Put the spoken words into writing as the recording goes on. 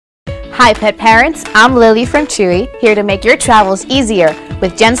Hi pet parents, I'm Lily from Chewy, here to make your travels easier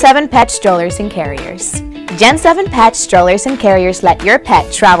with Gen 7 pet strollers and carriers. Gen 7 pet strollers and carriers let your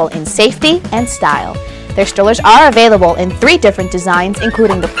pet travel in safety and style. Their strollers are available in 3 different designs,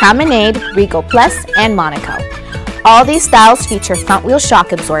 including the Promenade, Regal Plus, and Monaco. All these styles feature front wheel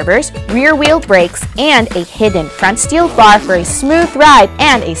shock absorbers, rear wheel brakes, and a hidden front steel bar for a smooth ride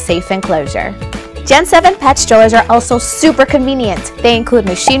and a safe enclosure. Gen 7 pet strollers are also super convenient. They include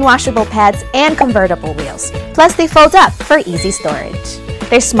machine washable pads and convertible wheels. Plus, they fold up for easy storage.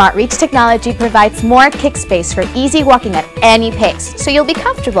 Their Smart Reach technology provides more kick space for easy walking at any pace, so you'll be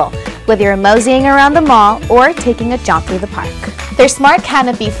comfortable whether you're moseying around the mall or taking a jaunt through the park. Their Smart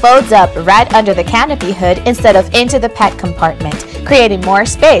Canopy folds up right under the canopy hood instead of into the pet compartment, creating more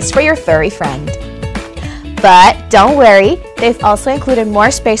space for your furry friend. But don't worry, they've also included more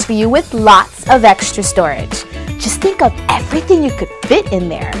space for you with lots of extra storage. Just think of everything you could fit in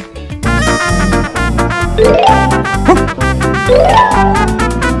there.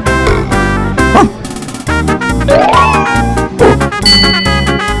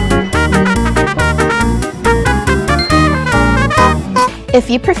 If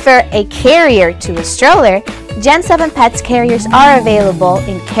you prefer a carrier to a stroller, Gen 7 Pets carriers are available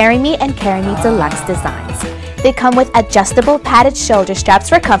in Carry Me and Carry Me Deluxe designs. They come with adjustable padded shoulder straps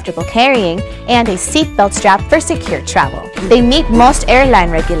for comfortable carrying and a seatbelt strap for secure travel. They meet most airline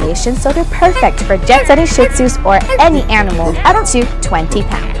regulations, so they're perfect for jet-setting Shih Tzus or any animal up to 20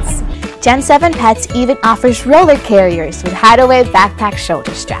 pounds. Gen 7 Pets even offers roller carriers with hideaway backpack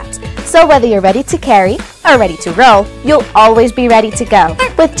shoulder straps. So whether you're ready to carry or ready to roll, you'll always be ready to go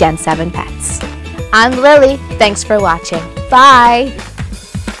with Gen 7 Pets. I'm Lily. Thanks for watching. Bye!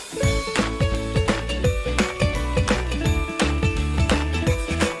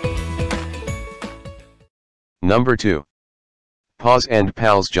 Number 2. Paws and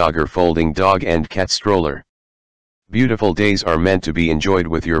Pals Jogger Folding Dog and Cat Stroller. Beautiful days are meant to be enjoyed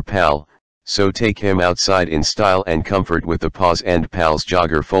with your pal, so take him outside in style and comfort with the Paws and Pals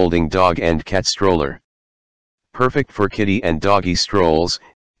Jogger Folding Dog and Cat Stroller. Perfect for kitty and doggy strolls,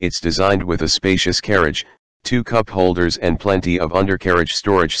 it's designed with a spacious carriage, 2 cup holders and plenty of undercarriage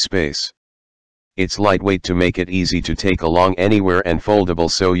storage space. It's lightweight to make it easy to take along anywhere and foldable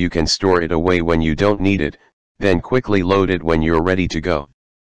so you can store it away when you don't need it, then quickly load it when you're ready to go.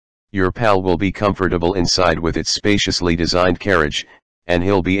 Your pal will be comfortable inside with its spaciously designed carriage, and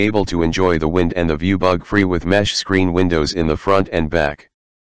he'll be able to enjoy the wind and the view bug-free with mesh screen windows in the front and back.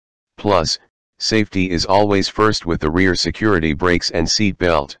 Plus, safety is always first with the rear security brakes and seat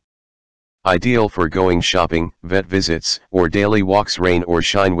belt. Ideal for going shopping, vet visits, or daily walks, rain or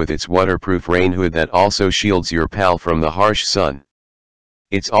shine, with its waterproof rain hood that also shields your pal from the harsh sun.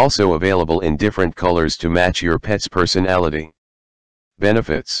 It's also available in different colors to match your pet's personality.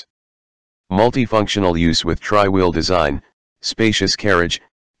 Benefits: multifunctional use with tri-wheel design, spacious carriage,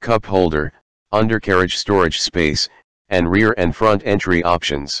 cup holder, undercarriage storage space, and rear and front entry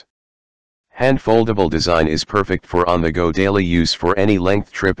options. Hand-foldable design is perfect for on-the-go daily use for any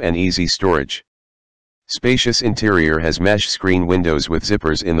length trip and easy storage. Spacious interior has mesh screen windows with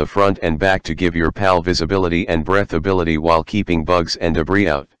zippers in the front and back to give your pal visibility and breathability while keeping bugs and debris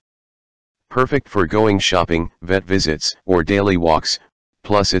out. Perfect for going shopping, vet visits, or daily walks,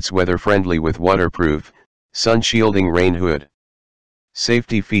 plus it's weather-friendly with waterproof, sun-shielding rain hood.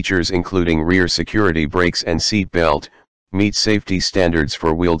 Safety features including rear security brakes and seat belt, meet safety standards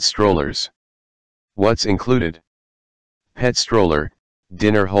for wheeled strollers. What's included? Pet stroller,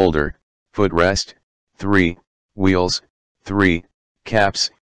 dinner holder, footrest, 3 wheels, 3 caps,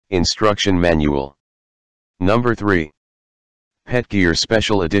 instruction manual. Number 3. Pet Gear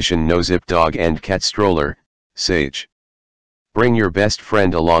Special Edition No-Zip Dog and Cat Stroller, Sage. Bring your best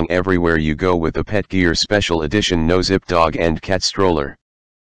friend along everywhere you go with the Pet Gear Special Edition No-Zip Dog and Cat Stroller.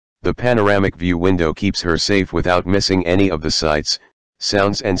 The panoramic view window keeps her safe without missing any of the sights,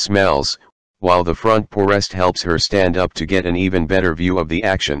 sounds and smells, while the front paw-rest helps her stand up to get an even better view of the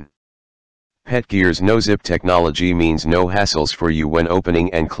action. Pet Gear's no-zip technology means no hassles for you when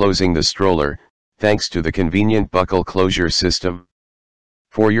opening and closing the stroller, thanks to the convenient buckle closure system.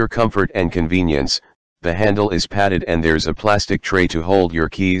 For your comfort and convenience, the handle is padded and there's a plastic tray to hold your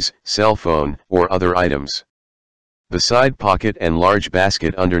keys, cell phone, or other items. The side pocket and large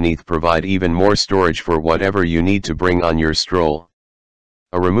basket underneath provide even more storage for whatever you need to bring on your stroll.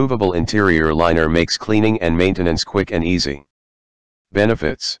 A removable interior liner makes cleaning and maintenance quick and easy.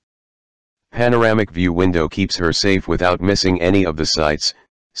 Benefits: panoramic view window keeps her safe without missing any of the sights,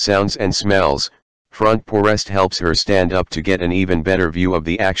 sounds and smells. Front paw-rest helps her stand up to get an even better view of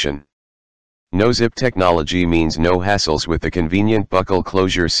the action. No-zip technology means no hassles with the convenient buckle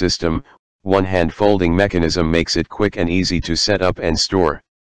closure system. One-hand folding mechanism makes it quick and easy to set up and store.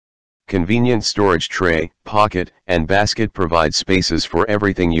 Convenient storage tray, pocket, and basket provide spaces for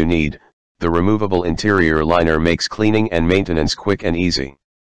everything you need. The removable interior liner makes cleaning and maintenance quick and easy.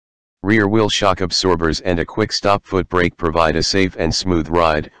 Rear wheel shock absorbers and a quick stop foot brake provide a safe and smooth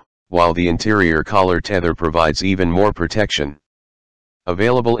ride, while the interior collar tether provides even more protection.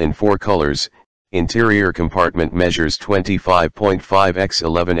 Available in 4 colors, interior compartment measures 25.5 x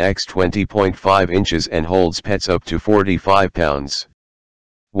 11 x 20.5 inches and holds pets up to 45 pounds.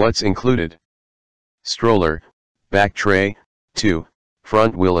 What's included? Stroller, back tray, 2,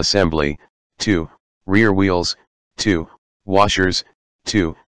 front wheel assembly, 2, rear wheels, 2, washers,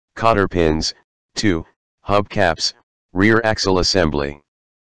 2, cotter pins, 2, hubcaps, rear axle assembly.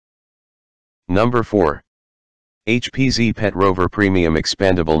 Number 4. PetCarePZ Pet Rover Premium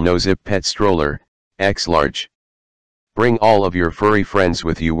Expandable No-Zip Pet Stroller, X Large. Bring all of your furry friends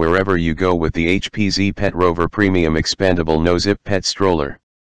with you wherever you go with the PetCarePZ Pet Rover Premium Expandable No-Zip Pet Stroller.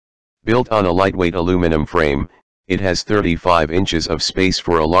 Built on a lightweight aluminum frame, it has 35 inches of space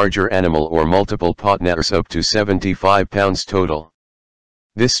for a larger animal or multiple partners up to 75 pounds total.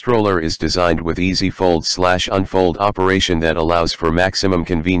 This stroller is designed with easy fold/unfold operation that allows for maximum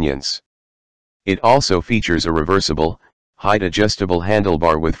convenience. It also features a reversible, height-adjustable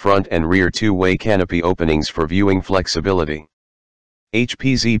handlebar with front and rear two-way canopy openings for viewing flexibility.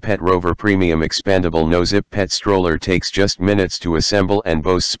 PetCarePZ Pet Rover Premium Expandable No-Zip Pet Stroller takes just minutes to assemble and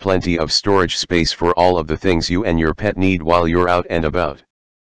boasts plenty of storage space for all of the things you and your pet need while you're out and about.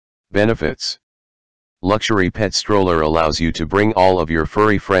 Benefits: luxury pet stroller allows you to bring all of your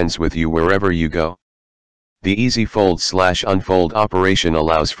furry friends with you wherever you go. The easy fold/unfold operation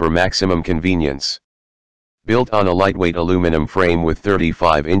allows for maximum convenience. Built on a lightweight aluminum frame with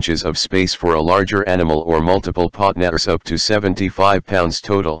 35 inches of space for a larger animal or multiple partners up to 75 pounds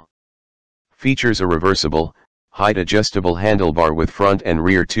total. Features a reversible, height-adjustable handlebar with front and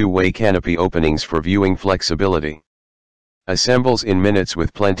rear two-way canopy openings for viewing flexibility. Assembles in minutes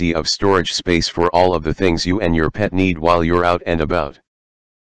with plenty of storage space for all of the things you and your pet need while you're out and about.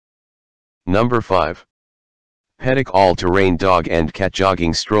 Number 5. PetCarePZ All-Terrain Dog and Cat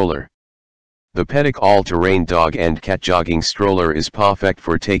Jogging Stroller. The PetCarePZ All-Terrain Dog and Cat Jogging Stroller is perfect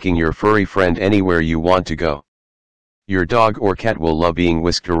for taking your furry friend anywhere you want to go. Your dog or cat will love being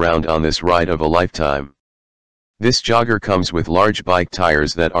whisked around on this ride of a lifetime. This jogger comes with large bike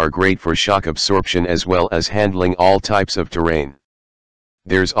tires that are great for shock absorption as well as handling all types of terrain.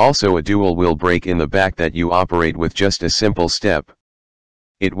 There's also a dual wheel brake in the back that you operate with just a simple step.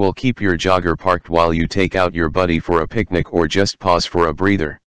 It will keep your jogger parked while you take out your buddy for a picnic or just pause for a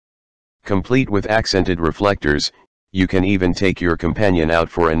breather. Complete with accented reflectors, you can even take your companion out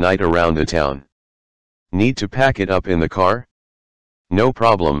for a night around the town. Need to pack it up in the car? No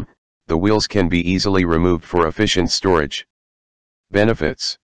problem, the wheels can be easily removed for efficient storage.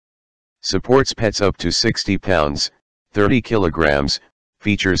 Benefits: supports pets up to 60 pounds, 30 kilograms,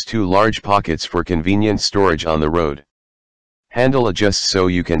 features 2 large pockets for convenient storage on the road. Handle adjusts so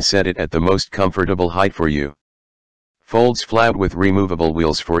you can set it at the most comfortable height for you. Folds flat with removable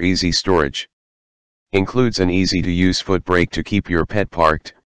wheels for easy storage. Includes an easy-to-use foot brake to keep your pet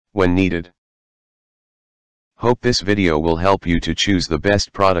parked, when needed. Hope this video will help you to choose the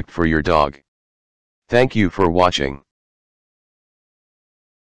best product for your dog. Thank you for watching.